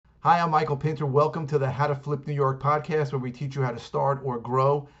Hi, I'm Michael Pinter. Welcome to the How to Flip New York podcast, where we teach you how to start or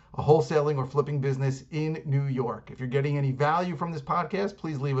grow a wholesaling or flipping business in New York. If you're getting any value from this podcast,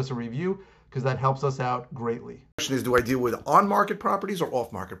 please leave us a review because that helps us out greatly. The question is, do I deal with on-market properties or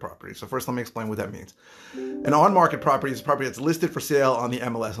off-market properties? So first, let me explain what that means. An on-market property is a property that's listed for sale on the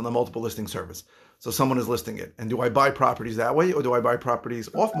MLS, on the multiple listing service. So someone is listing it. And do I buy properties that way, or do I buy properties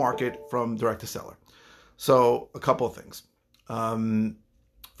off-market from direct to seller? So a couple of things.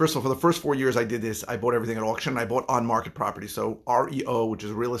 First of all, for the first 4 years I did this, I bought everything at auction. I bought on-market property. So REO, which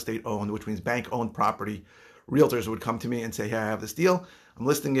is real estate owned, which means bank-owned property. Realtors would come to me and say, hey, I have this deal. I'm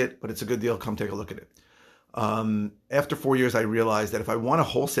listing it, but it's a good deal. Come take a look at it. After 4 years, I realized that if I want to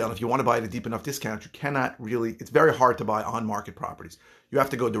wholesale, if you want to buy at a deep enough discount, you cannot really, it's very hard to buy on-market properties. You have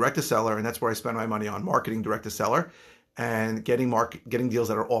to go direct to seller, and that's where I spend my money on marketing direct to seller and getting deals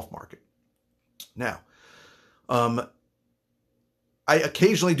that are off-market. Now, I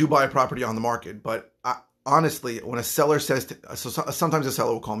occasionally do buy a property on the market, but honestly, when a seller says, sometimes a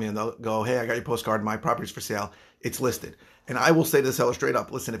seller will call me and they'll go, hey, I got your postcard, my property's for sale, it's listed. And I will say to the seller straight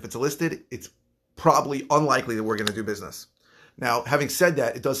up, listen, if it's listed, it's probably unlikely that we're going to do business. Now, having said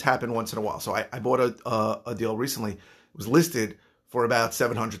that, it does happen once in a while. So I bought a deal recently. It was listed for about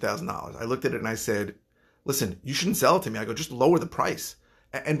 $700,000. I looked at it and I said, listen, you shouldn't sell it to me. I go, just lower the price.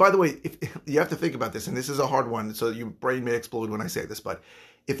 And by the way, if you have to think about this, and this is a hard one, so your brain may explode when I say this, but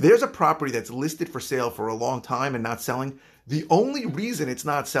if there's a property that's listed for sale for a long time and not selling, the only reason it's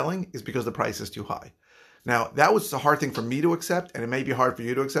not selling is because the price is too high. Now, that was a hard thing for me to accept, and it may be hard for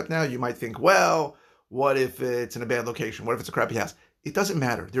you to accept now. You might think, well, what if it's in a bad location? What if it's a crappy house? It doesn't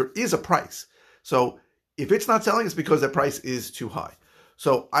matter. There is a price. So if it's not selling, it's because the price is too high.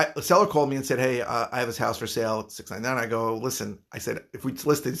 So a seller called me and said, hey, I have this house for sale at $699. I go, listen, I said, if we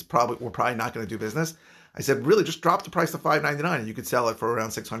list it, we're probably not going to do business. I said, really, just drop the price to $599 and you could sell it for around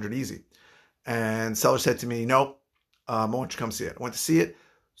 $600 easy. And seller said to me, no, why don't you come see it? I went to see it,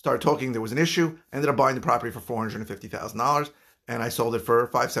 started talking. There was an issue. I ended up buying the property for $450,000 and I sold it for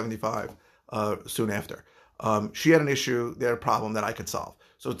 $575 soon after. She had an issue, they had a problem that I could solve.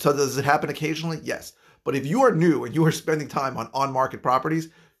 So does it happen occasionally? Yes. But if you are new and you are spending time on-market properties,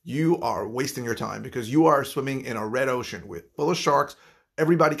 you are wasting your time because you are swimming in a red ocean full of sharks.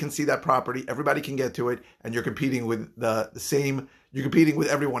 Everybody can see that property. Everybody can get to it. And you're competing with you're competing with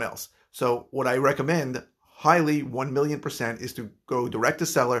everyone else. So what I recommend highly 1,000,000% is to go direct to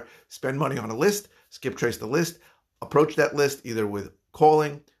seller, spend money on a list, skip trace the list, approach that list either with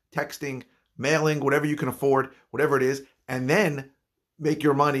calling, texting, mailing, whatever you can afford, whatever it is, and then make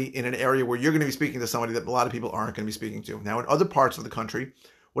your money in an area where you're going to be speaking to somebody that a lot of people aren't going to be speaking to. Now, in other parts of the country,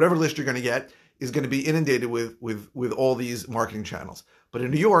 whatever list you're going to get is going to be inundated with all these marketing channels. But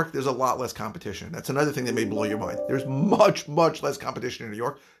in New York, there's a lot less competition. That's another thing that may blow your mind. There's much, much less competition in New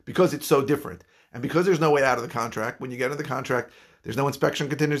York because it's so different. And because there's no way out of the contract, when you get into the contract, there's no inspection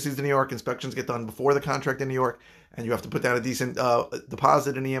contingencies in New York. Inspections get done before the contract in New York, and you have to put down a decent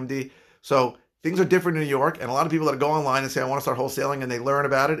deposit in EMD. So things are different in New York, and a lot of people that go online and say, I want to start wholesaling, and they learn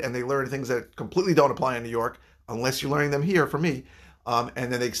about it, and they learn things that completely don't apply in New York, unless you're learning them here, for me, and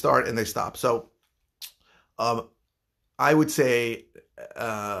then they start and they stop. So I would say,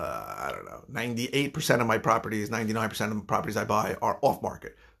 I don't know, 98% of my properties, 99% of the properties I buy are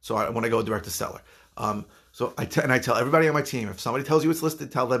off-market. So I want to go direct to seller. So I tell everybody on my team, if somebody tells you it's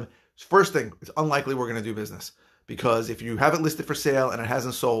listed, tell them, first thing, it's unlikely we're going to do business. Because if you have it listed for sale and it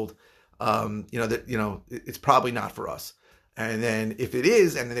hasn't sold, it's probably not for us. And then if it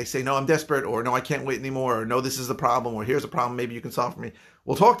is, and then they say, no, I'm desperate, or no, I can't wait anymore, or no, this is the problem, or here's a problem, maybe you can solve for me,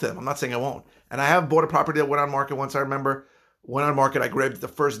 we'll talk to them. I'm not saying I won't. And I have bought a property that went on market once, I remember. Went on market, I grabbed it the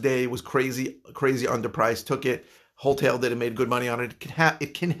first day, it was crazy underpriced, took it, wholetailed it, and made good money on it.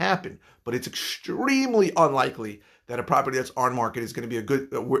 It can happen, but it's extremely unlikely that a property that's on market is going to be a good,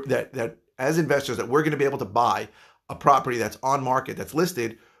 that as investors, that we're going to be able to buy a property that's on market, that's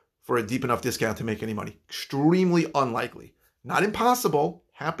listed, for a deep enough discount to make any money. Extremely unlikely. Not impossible.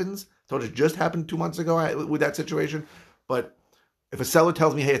 Happens. Told you, it just happened 2 months ago with that situation. But if a seller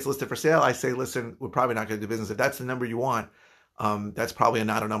tells me, hey, it's listed for sale, I say, listen, we're probably not going to do business. If that's the number you want, that's probably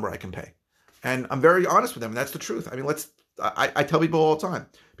not a number I can pay. And I'm very honest with them. And that's the truth. I mean, I tell people all the time.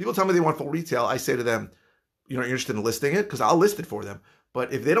 People tell me they want full retail. I say to them, you're interested in listing it? Because I'll list it for them.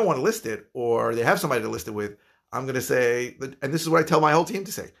 But if they don't want to list it, or they have somebody to list it with, I'm going to say, and this is what I tell my whole team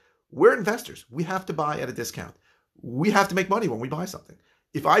to say, we're investors. We have to buy at a discount. We have to make money when we buy something.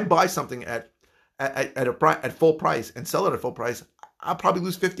 If I buy something at full price and sell it at full price, I'll probably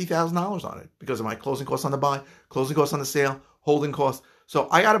lose $50,000 on it because of my closing costs on the buy, closing costs on the sale, holding costs. So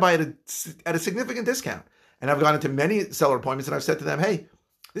I got to buy it at a significant discount. And I've gone into many seller appointments and I've said to them, hey,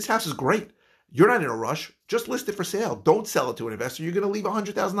 This house is great. You're not in a rush. Just list it for sale. Don't sell it to an investor. You're going to leave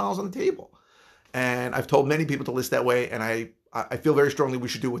 $100,000 on the table. And I've told many people to list that way. And I feel very strongly we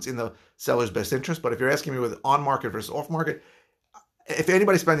should do what's in the seller's best interest. But if you're asking me with on market versus off market, if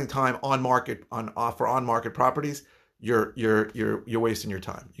anybody's spending time on market for on market properties, you're wasting your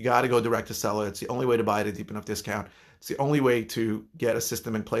time. You got to go direct to seller. It's the only way to buy at a deep enough discount. It's the only way to get a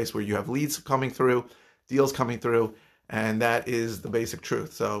system in place where you have leads coming through, deals coming through, and that is the basic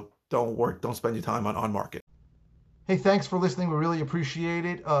truth. So don't spend your time on market. Hey, thanks for listening. We really appreciate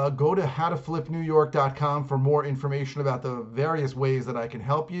it. Go to howtoflipnewyork.com for more information about the various ways that I can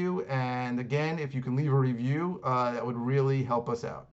help you. And again, if you can leave a review, that would really help us out.